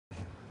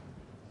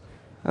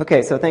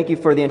Okay, so thank you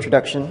for the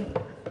introduction.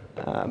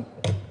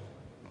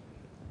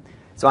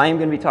 So I am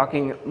going to be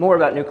talking more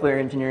about nuclear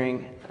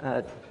engineering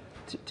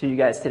to you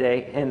guys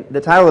today, and the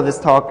title of this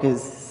talk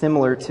is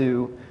similar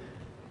to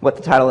what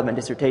the title of my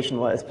dissertation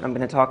was, but I'm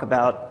going to talk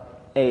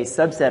about a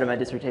subset of my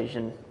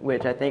dissertation,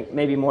 which I think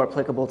may be more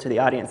applicable to the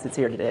audience that's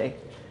here today.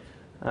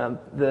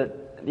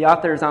 The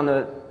authors on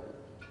the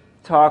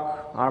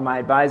talk are my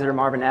advisor,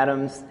 Marvin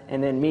Adams,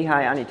 and then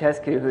Mihai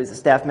Anitescu, who is a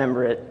staff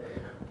member at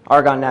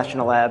Argonne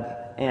National Lab,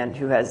 and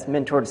who has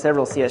mentored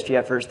several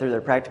CSGFers through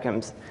their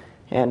practicums,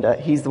 and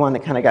he's the one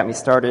that kind of got me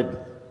started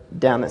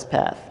down this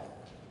path.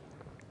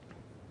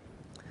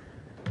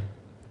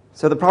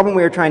 So the problem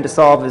we are trying to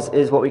solve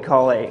is what we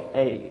call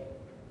a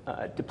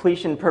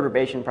depletion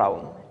perturbation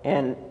problem.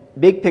 And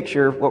big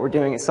picture, what we're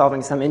doing is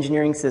solving some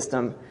engineering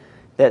system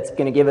that's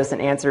going to give us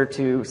an answer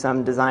to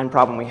some design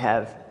problem we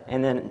have.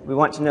 And then we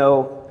want to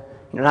know,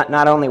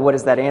 not only what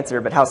is that answer,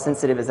 but how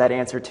sensitive is that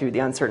answer to the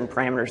uncertain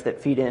parameters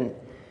that feed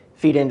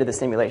into the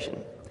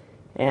simulation.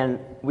 And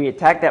we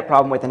attack that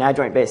problem with an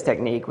adjoint-based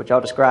technique, which I'll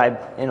describe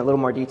in a little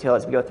more detail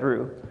as we go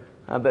through.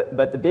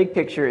 But the big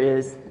picture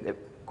is, of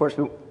course,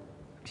 we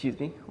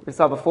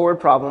solve a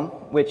forward problem,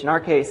 which in our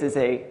case is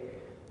a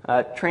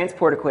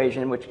transport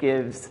equation, which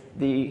gives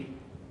the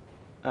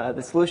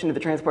solution to the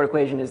transport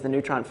equation is the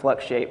neutron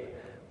flux shape,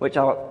 which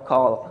I'll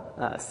call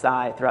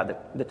psi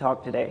throughout the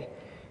talk today.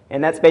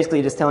 And that's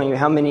basically just telling you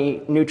how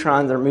many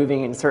neutrons are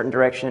moving in a certain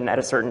direction at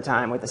a certain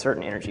time with a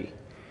certain energy.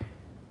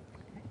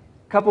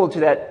 Coupled to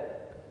that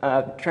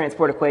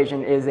transport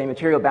equation is a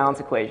material balance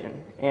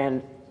equation.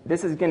 And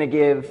this is going to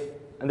give,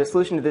 the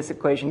solution to this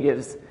equation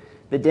gives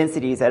the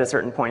densities at a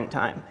certain point in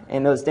time.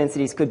 And those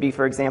densities could be,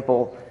 for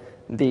example,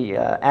 the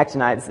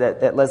actinides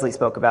that Leslie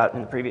spoke about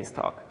in the previous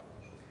talk.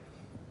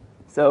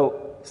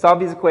 So solve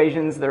these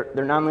equations, they're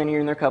nonlinear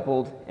and they're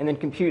coupled, and then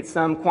compute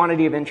some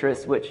quantity of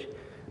interest, which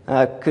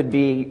could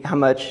be how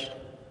much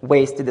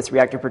waste did this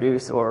reactor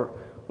produce, or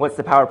what's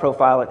the power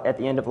profile at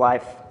the end of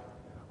life,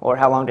 or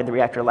how long did the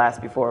reactor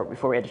last before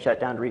we had to shut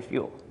down to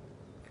refuel.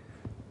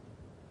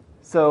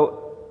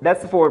 So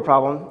that's the forward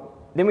problem.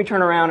 Then we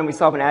turn around and we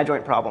solve an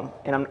adjoint problem.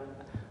 And I'm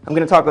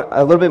going to talk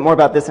a little bit more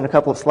about this in a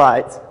couple of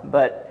slides,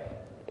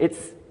 but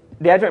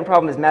the adjoint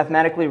problem is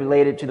mathematically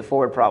related to the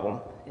forward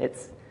problem.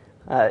 It's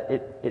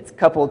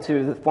coupled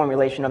to the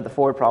formulation of the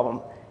forward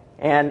problem.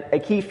 And a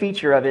key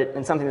feature of it,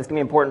 and something that's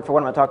going to be important for what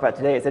I'm going to talk about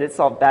today, is that it's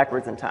solved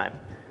backwards in time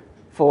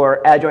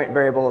for adjoint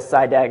variables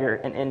psi dagger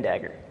and n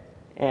dagger.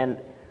 And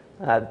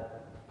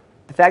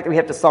the fact that we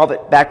have to solve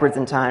it backwards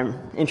in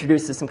time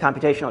introduces some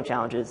computational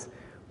challenges,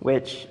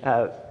 which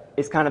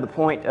is kind of the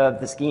point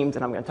of the schemes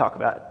that I'm going to talk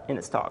about in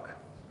this talk.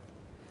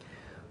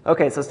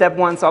 Okay, so step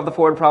one, solve the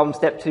forward problem.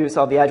 Step two,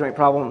 solve the adjoint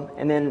problem.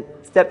 And then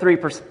step three,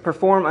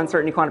 perform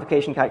uncertainty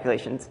quantification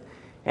calculations.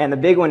 And the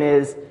big one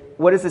is,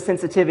 what is the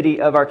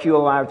sensitivity of our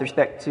QOI with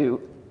respect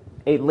to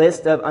a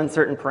list of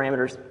uncertain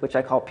parameters, which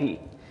I call P?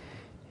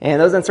 And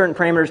those uncertain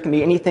parameters can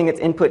be anything that's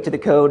input to the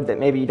code that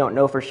maybe you don't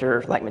know for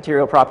sure, like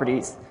material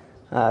properties,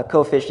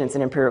 coefficients,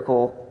 and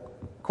empirical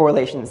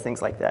correlations, things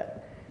like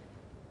that.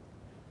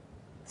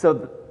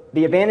 So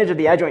the advantage of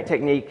the adjoint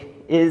technique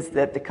is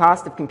that the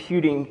cost of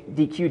computing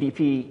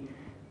dq/dp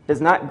does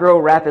not grow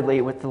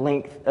rapidly with the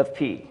length of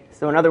p.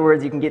 So in other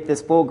words, you can get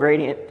this full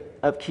gradient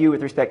of q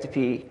with respect to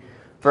p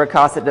for a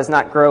cost that does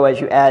not grow as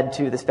you add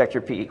to this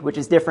vector p, which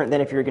is different than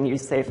if you're going to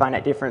use, say, a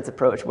finite difference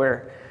approach,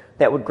 where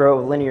that would grow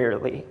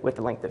linearly with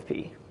the length of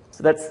p.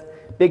 So that's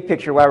big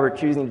picture why we're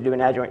choosing to do an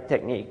adjoint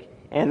technique.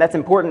 And that's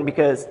important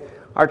because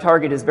our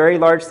target is very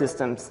large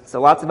systems,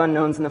 so lots of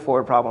unknowns in the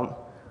forward problem,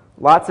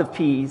 lots of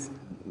p's,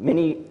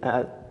 many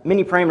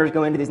parameters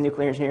go into these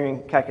nuclear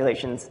engineering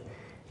calculations,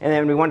 and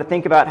then we want to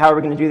think about how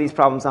we're going to do these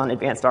problems on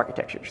advanced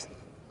architectures.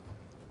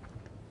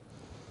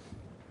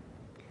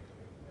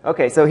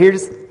 Okay, so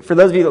here's, for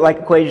those of you that like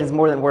equations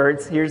more than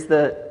words, here's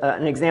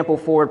an example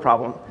forward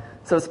problem.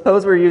 So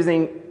suppose we're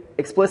using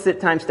explicit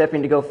time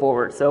stepping to go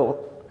forward.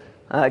 So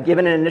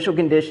given an initial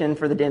condition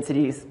for the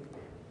densities,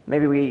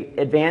 maybe we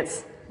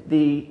advance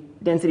the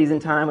densities in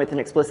time with an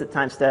explicit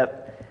time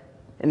step,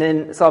 and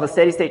then solve a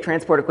steady state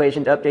transport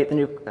equation to update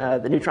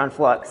the neutron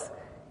flux.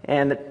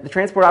 And the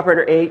transport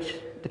operator H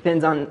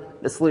depends on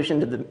the solution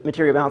to the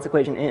material balance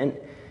equation N,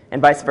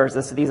 and vice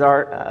versa. So these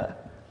are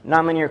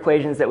nonlinear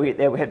equations that we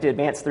have to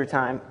advance through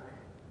time.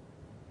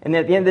 And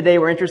then at the end of the day,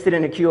 we're interested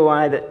in a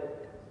QOI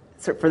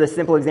that, for this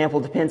simple example,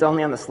 depends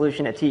only on the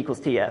solution at t equals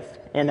tf.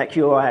 And that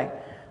QOI,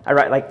 I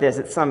write like this: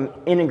 it's some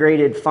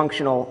integrated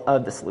functional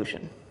of the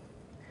solution.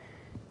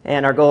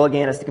 And our goal,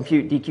 again, is to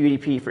compute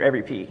dq/dp for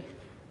every p.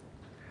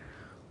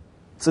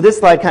 So this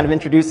slide kind of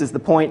introduces the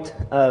point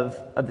of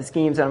the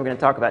schemes that I'm going to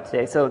talk about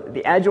today. So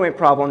the adjoint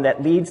problem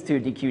that leads to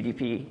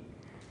dq/dp,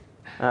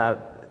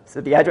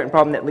 so the adjoint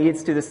problem that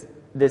leads to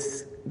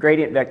this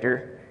gradient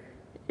vector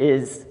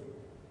has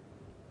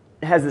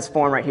this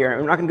form right here.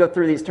 I'm not going to go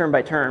through these term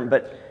by term,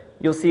 but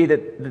you'll see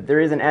that there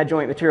is an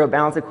adjoint material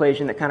balance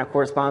equation that kind of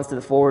corresponds to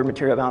the forward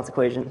material balance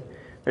equation.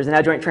 There's an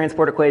adjoint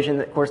transport equation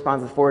that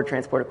corresponds to the forward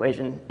transport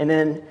equation. And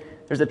then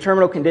there's a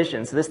terminal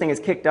condition. So this thing is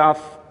kicked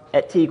off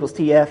at t equals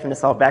tf and to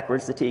solve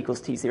backwards to t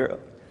equals t0.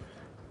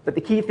 But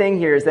the key thing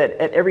here is that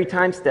at every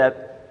time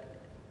step,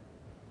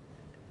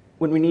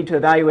 when we need to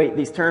evaluate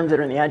these terms that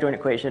are in the adjoint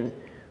equation,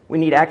 we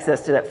need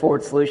access to that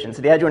forward solution.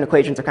 So the adjoint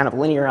equations are kind of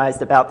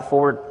linearized about the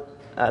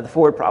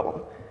forward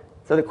problem.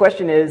 So the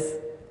question is,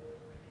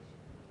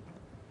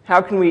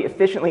 how can we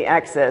efficiently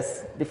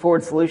access the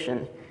forward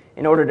solution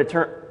in order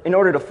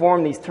to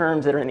form these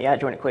terms that are in the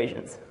adjoint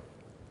equations?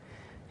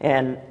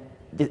 And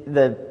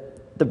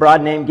the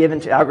broad name given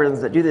to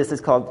algorithms that do this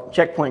is called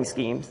checkpointing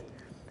schemes.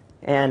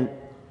 And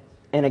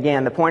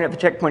again, the point of the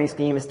checkpointing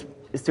scheme is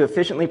to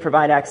efficiently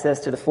provide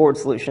access to the forward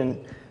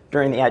solution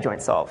during the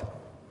adjoint solve.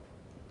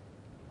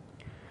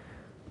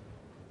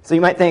 So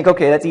you might think,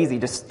 okay, that's easy.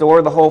 Just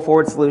store the whole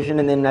forward solution,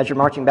 and then as you're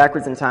marching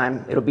backwards in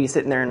time, it'll be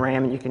sitting there in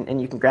RAM,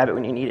 and you can grab it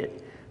when you need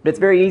it. But it's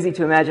very easy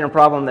to imagine a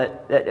problem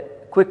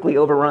that quickly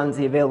overruns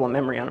the available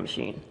memory on a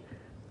machine.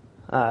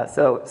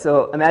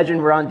 So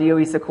imagine we're on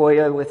DOE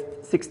Sequoia with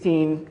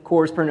 16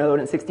 cores per node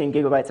and 16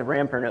 gigabytes of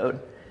RAM per node.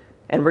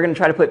 And we're going to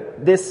try to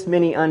put this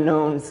many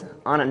unknowns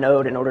on a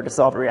node in order to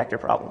solve a reactor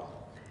problem.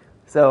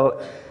 So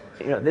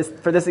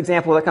for this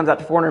example, that comes out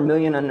to 400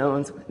 million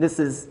unknowns. This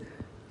is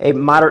a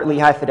moderately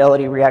high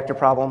fidelity reactor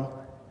problem.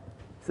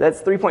 So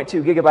that's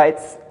 3.2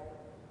 gigabytes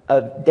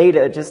of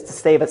data just to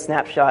save a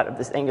snapshot of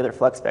this angular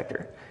flux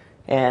vector.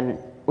 And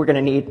we're going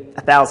to need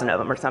 1,000 of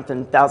them or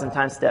something, 1,000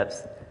 time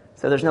steps.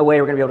 So there's no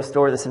way we're going to be able to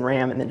store this in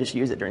RAM and then just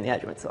use it during the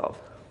adjoint solve.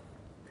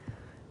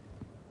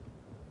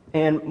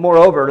 And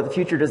moreover, the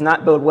future does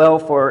not bode well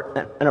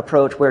for an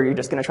approach where you're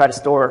just going to try to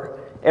store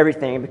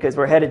everything, because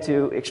we're headed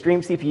to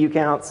extreme CPU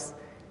counts,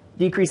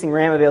 decreasing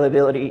RAM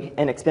availability,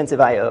 and expensive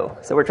I/O.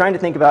 So we're trying to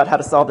think about how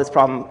to solve this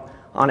problem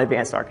on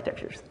advanced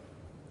architectures.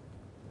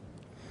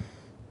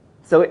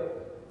 So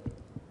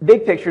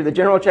big picture, the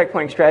general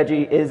checkpointing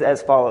strategy is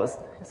as follows.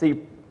 So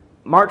you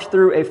march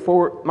through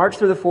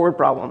the forward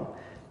problem,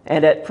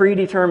 and at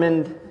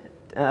predetermined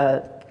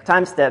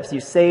time steps,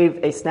 you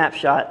save a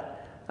snapshot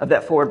of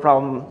that forward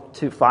problem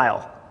to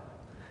file.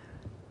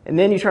 And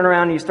then you turn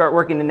around and you start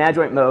working in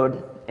adjoint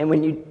mode, and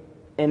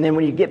then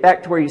when you get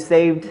back to where you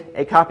saved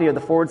a copy of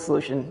the forward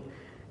solution,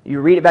 you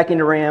read it back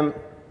into RAM,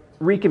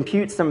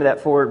 recompute some of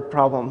that forward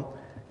problem,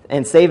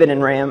 and save it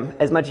in RAM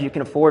as much as you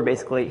can afford,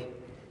 basically.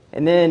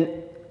 And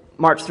then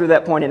march through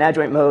that point in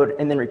adjoint mode,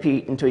 and then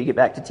repeat until you get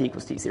back to t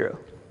equals t0.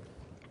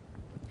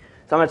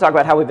 So I'm going to talk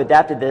about how we've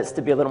adapted this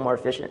to be a little more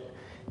efficient.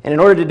 And in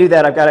order to do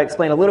that, I've got to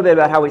explain a little bit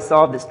about how we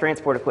solve this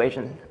transport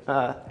equation.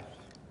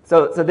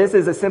 So this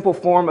is a simple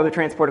form of a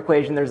transport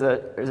equation. There's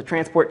a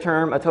transport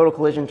term, a total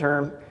collision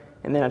term,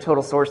 and then a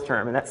total source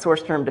term. And that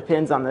source term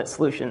depends on the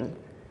solution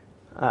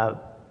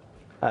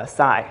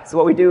psi. So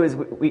what we do is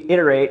we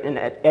iterate, and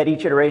at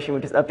each iteration,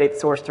 we just update the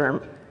source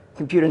term,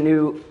 compute a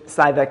new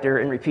psi vector,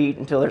 and repeat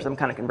until there's some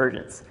kind of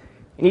convergence.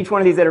 And each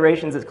one of these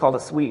iterations is called a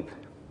sweep.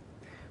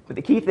 But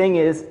the key thing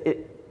is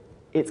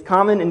it's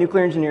common in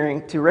nuclear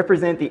engineering to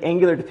represent the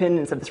angular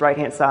dependence of this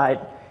right-hand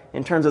side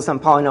in terms of some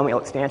polynomial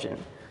expansion.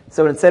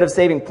 So instead of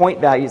saving point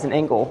values in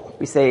angle,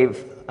 we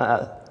save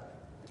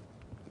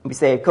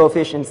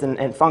coefficients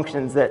and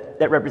functions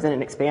that represent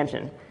an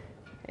expansion.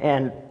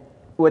 And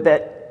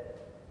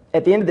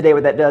at the end of the day,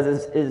 what that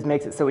does is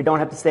makes it so we don't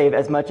have to save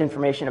as much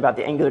information about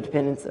the angular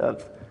dependence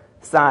of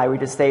psi. We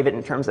just save it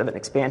in terms of an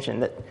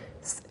expansion that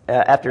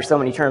after so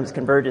many terms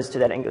converges to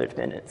that angular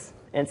dependence.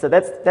 And so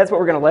that's what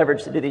we're going to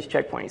leverage to do these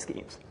checkpointing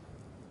schemes.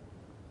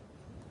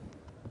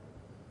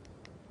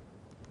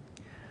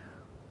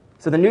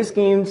 So the new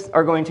schemes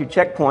are going to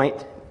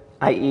checkpoint,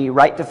 i.e.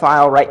 write to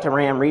file, write to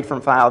RAM, read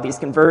from file, these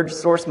converged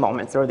source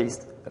moments, or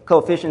these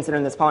coefficients that are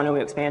in this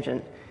polynomial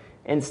expansion,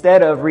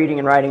 instead of reading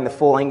and writing the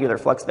full angular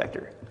flux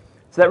vector.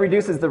 So that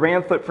reduces the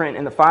RAM footprint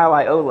and the file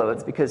I/O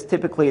loads, because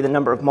typically the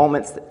number of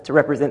moments to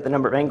represent the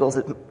number of angles,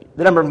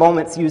 the number of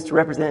moments used to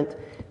represent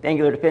the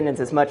angular dependence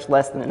is much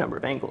less than the number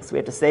of angles. So we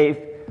have to save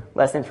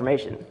less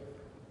information.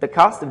 The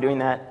cost of doing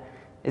that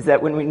is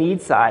that when we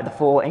need psi, the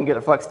full angular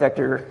flux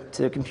vector,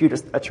 to compute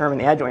a term in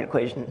the adjoint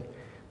equation,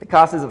 the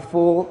cost is a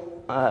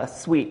full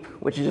sweep,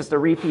 which is just a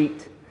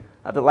repeat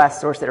of the last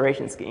source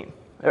iteration scheme,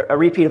 a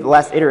repeat of the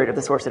last iterate of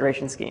the source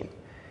iteration scheme.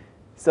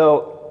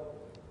 So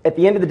at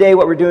the end of the day,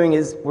 what we're doing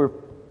is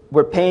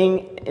we're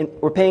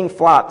paying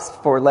flops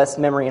for less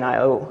memory and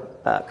I/O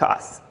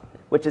costs,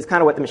 which is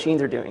kind of what the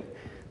machines are doing.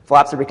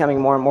 Flops are becoming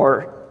more and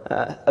more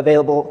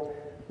available.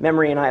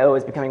 Memory and I/O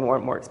is becoming more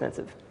and more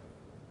expensive.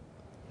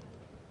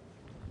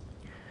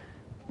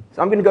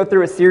 So I'm going to go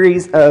through a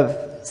series of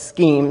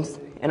schemes,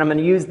 and I'm going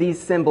to use these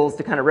symbols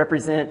to kind of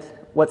represent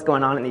what's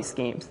going on in these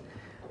schemes.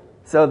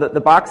 So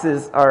the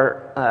boxes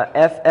are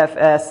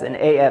FFS and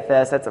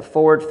AFS. That's a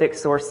forward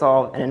fixed source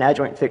solve and an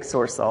adjoint fixed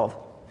source solve.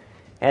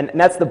 And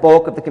that's the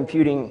bulk of the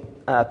computing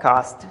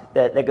cost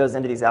that goes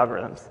into these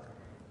algorithms.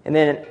 And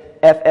then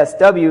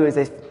FSW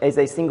is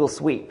a single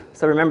sweep.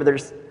 So remember,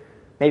 there's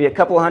maybe a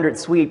couple hundred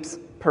sweeps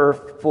per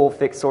full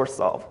fixed source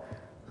solve.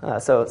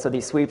 So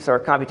these sweeps are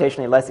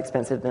computationally less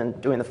expensive than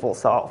doing the full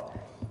solve.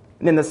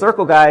 And then the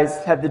circle guys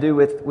have to do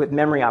with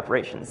memory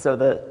operations. So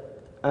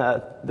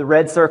the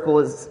red circle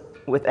is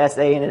with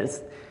SA in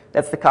it,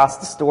 that's the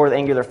cost to store the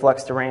angular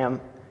flux to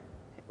RAM.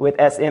 With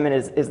SM in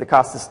it is the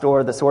cost to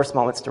store the source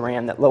moments to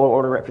RAM, that lower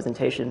order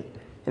representation.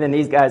 And then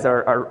these guys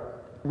are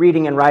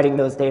reading and writing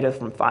those data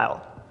from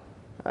file.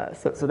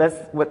 So that's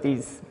what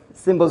these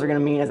symbols are going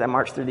to mean as I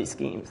march through these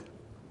schemes.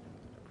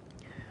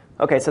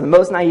 Okay, so the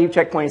most naive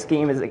checkpointing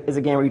scheme is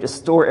again where you just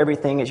store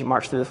everything as you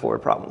march through the forward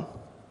problem.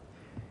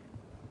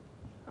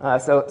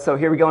 So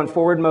here we go in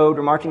forward mode.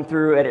 We're marching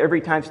through. At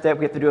every time step,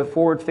 we have to do a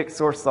forward fixed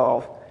source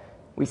solve.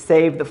 We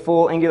save the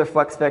full angular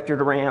flux vector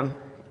to RAM,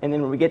 and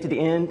then when we get to the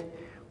end,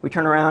 we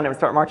turn around and we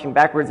start marching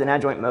backwards in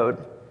adjoint mode.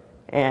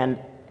 And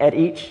at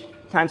each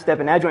time step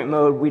in adjoint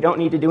mode, we don't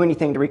need to do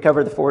anything to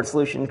recover the forward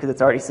solution because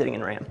it's already sitting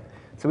in RAM.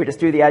 So we just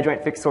do the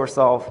adjoint fixed source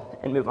solve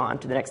and move on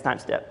to the next time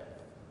step.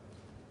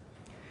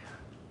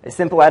 A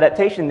simple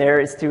adaptation there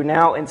is to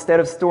now, instead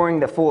of storing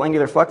the full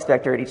angular flux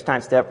vector at each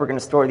time step, we're going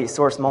to store these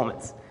source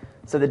moments.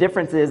 So the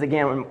difference is,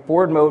 again, in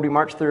forward mode, we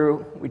march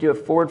through, we do a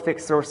forward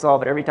fixed source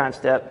solve at every time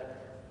step,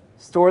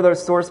 store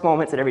those source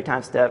moments at every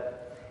time step.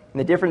 And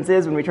the difference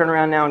is when we turn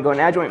around now and go in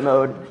adjoint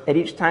mode, at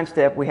each time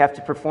step, we have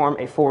to perform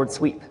a forward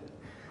sweep.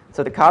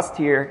 So the cost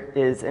here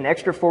is an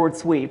extra forward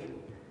sweep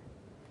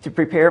to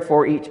prepare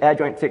for each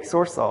adjoint fixed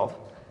source solve.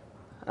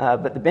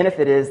 But the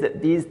benefit is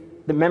that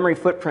the memory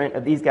footprint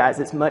of these guys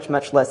is much,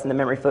 much less than the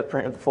memory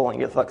footprint of the full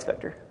angular flux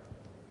vector.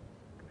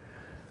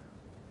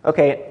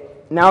 Okay,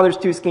 now there's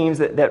two schemes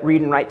that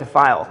read and write to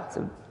file.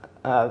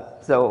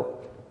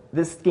 So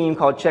this scheme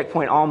called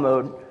checkpoint all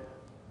mode,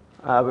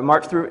 we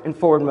march through in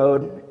forward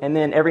mode, and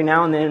then every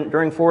now and then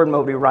during forward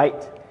mode we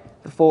write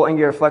the full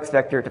angular flux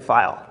vector to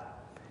file.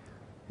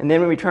 And then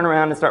when we turn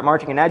around and start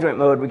marching in adjoint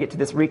mode, we get to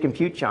this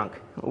recompute chunk.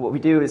 What we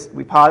do is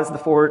we pause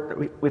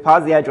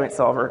the adjoint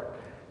solver,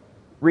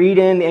 read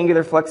in the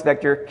angular flux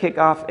vector, kick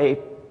off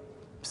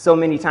so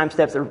many time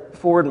steps of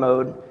forward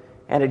mode,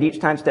 and at each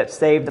time step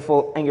save the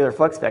full angular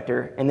flux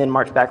vector, and then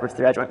march backwards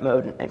through adjoint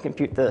mode and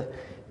compute the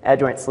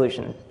adjoint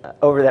solution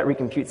over that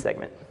recompute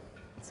segment.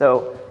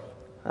 So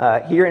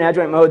here in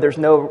adjoint mode, there's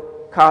no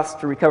cost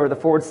to recover the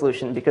forward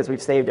solution because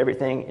we've saved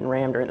everything in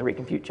RAM during the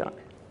recompute chunk.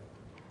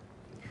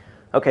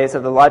 Okay,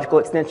 so the logical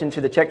extension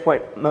to the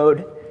checkpoint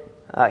mode,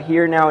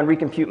 here now in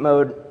recompute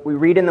mode, we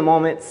read in the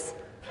moments,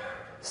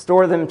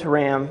 store them to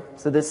RAM.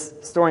 So this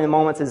storing the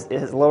moments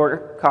is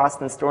lower cost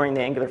than storing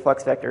the angular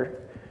flux vector.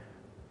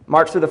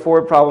 March through the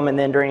forward problem, and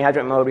then during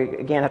adjoint mode, we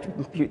again have to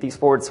compute these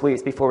forward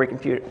sweeps before we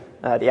compute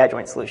the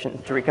adjoint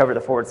solution to recover the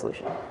forward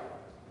solution.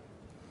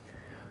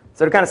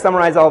 So to kind of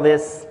summarize all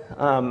this,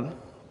 I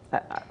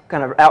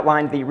kind of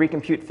outlined the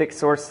recompute fixed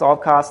source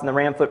solve cost and the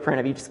RAM footprint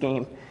of each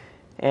scheme.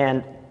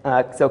 And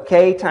so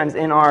K times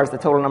NR is the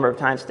total number of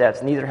time steps,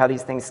 and these are how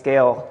these things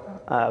scale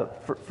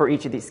for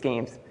each of these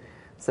schemes.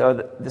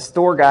 So the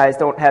store guys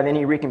don't have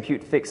any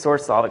recompute fixed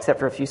source solve except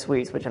for a few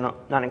sweeps, which I'm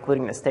not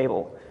including in this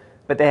table.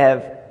 But they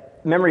have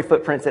memory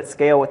footprints that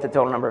scale with the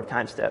total number of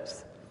time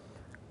steps.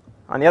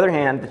 On the other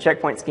hand, the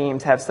checkpoint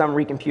schemes have some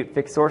recompute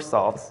fixed source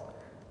solves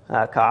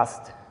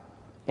cost,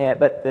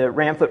 but the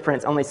RAM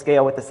footprints only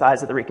scale with the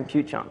size of the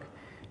recompute chunk.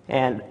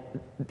 And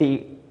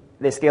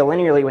they scale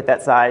linearly with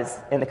that size,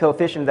 and the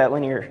coefficient of that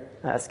linear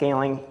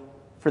scaling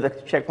for the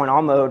checkpoint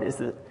all mode is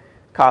the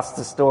cost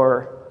to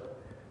store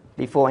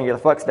the full angular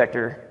flux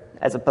vector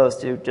as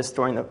opposed to just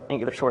storing the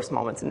angular source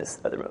moments in this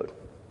other mode,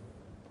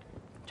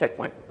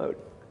 checkpoint mode.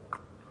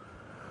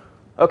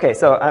 Okay,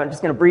 so I'm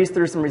just going to breeze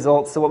through some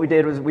results. So what we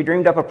did was we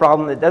dreamed up a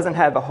problem that doesn't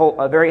have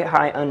a very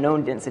high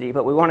unknown density,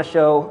 but we want to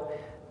show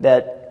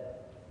that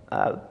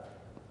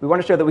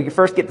we can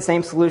first get the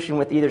same solution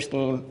with either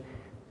scheme,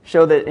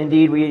 show that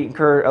indeed we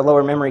incur a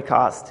lower memory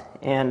cost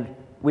and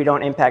we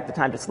don't impact the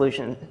time to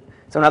solution.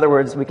 So in other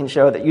words, we can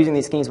show that using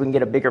these schemes we can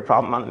get a bigger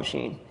problem on the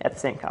machine at the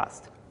same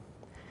cost.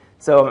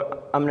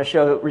 So I'm going to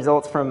show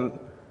results from,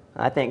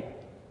 I think,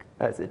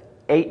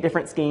 8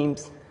 different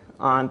schemes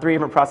on 3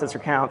 different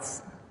processor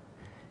counts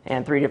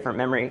and 3 different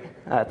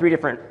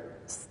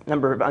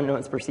number of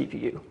unknowns per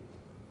CPU.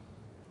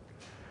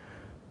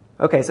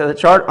 Okay, so the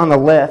chart on the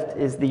left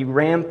is the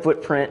RAM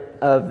footprint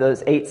of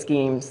those 8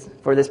 schemes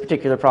for this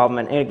particular problem.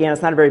 And again,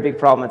 it's not a very big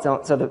problem.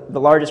 So the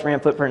largest RAM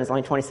footprint is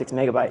only 26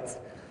 megabytes.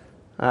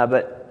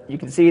 But you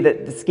can see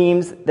that the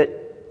schemes that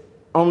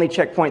only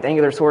checkpoint the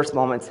angular source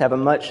moments have a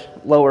much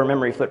lower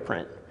memory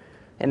footprint.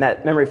 And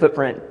that memory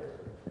footprint,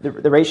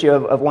 the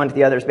ratio of one to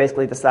the other is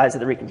basically the size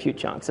of the recompute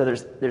chunk. So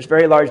there's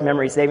very large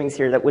memory savings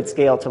here that would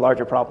scale to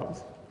larger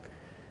problems.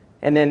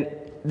 And then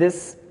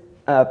this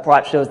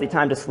plot shows the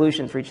time to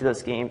solution for each of those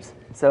schemes.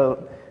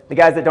 So the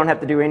guys that don't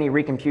have to do any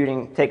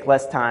recomputing take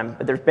less time,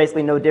 but there's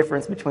basically no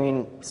difference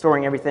between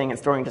storing everything and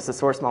storing just the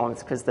source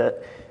moments because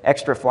the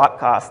extra flop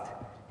cost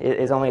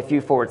is only a few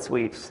forward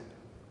sweeps.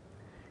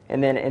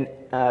 And then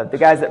the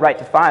guys that write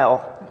to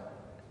file,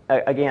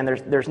 again,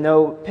 there's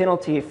no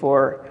penalty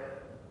for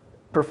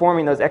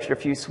performing those extra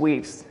few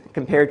sweeps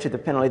compared to the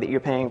penalty that you're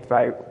paying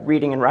by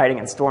reading and writing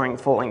and storing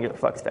full angular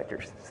flux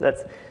vectors. So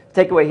that's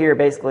the takeaway here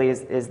basically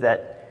is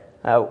that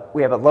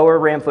we have a lower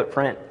RAM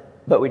footprint,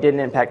 but we didn't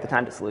impact the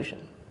time to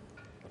solution.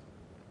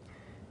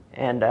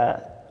 And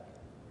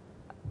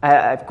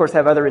I, of course,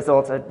 have other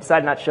results. I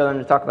decided not to show them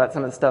to talk about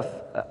some of the stuff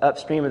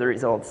upstream of the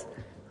results.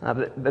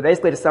 But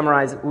basically, to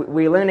summarize,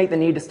 we eliminate the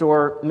need to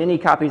store many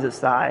copies of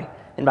psi,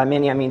 and by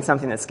many I mean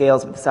something that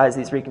scales with the size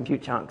of these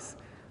recompute chunks,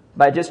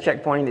 by just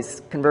checkpointing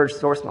these converged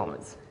source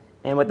moments.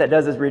 And what that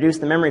does is reduce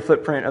the memory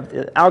footprint of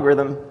the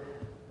algorithm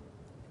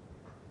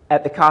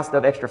at the cost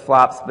of extra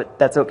flops, but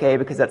that's okay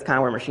because that's kind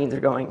of where machines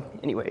are going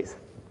anyways.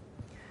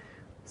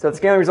 So the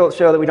scaling results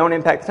show that we don't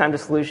impact the time to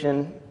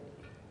solution.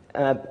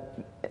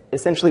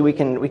 Essentially, we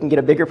can get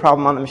a bigger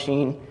problem on the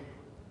machine,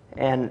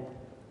 and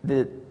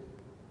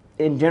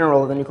in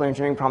general, the nuclear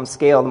engineering problems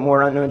scale. The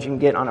more unknowns you can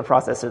get on a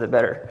processor, the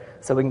better.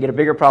 So we can get a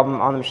bigger problem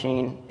on the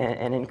machine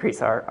and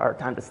increase our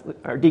time to,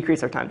 or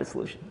decrease our time to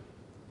solution.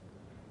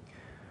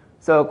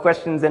 So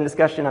questions and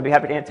discussion. I'd be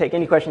happy to take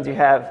any questions you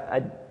have.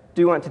 I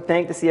do want to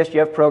thank the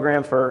CSGF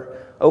program for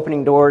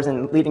opening doors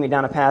and leading me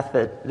down a path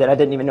that I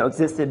didn't even know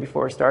existed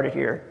before I started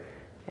here.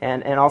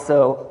 And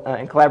also,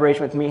 in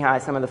collaboration with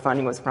Mihai, some of the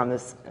funding was from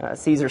this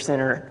Caesar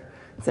Center.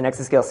 It's an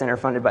exascale center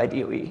funded by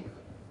DOE.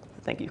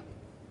 Thank you.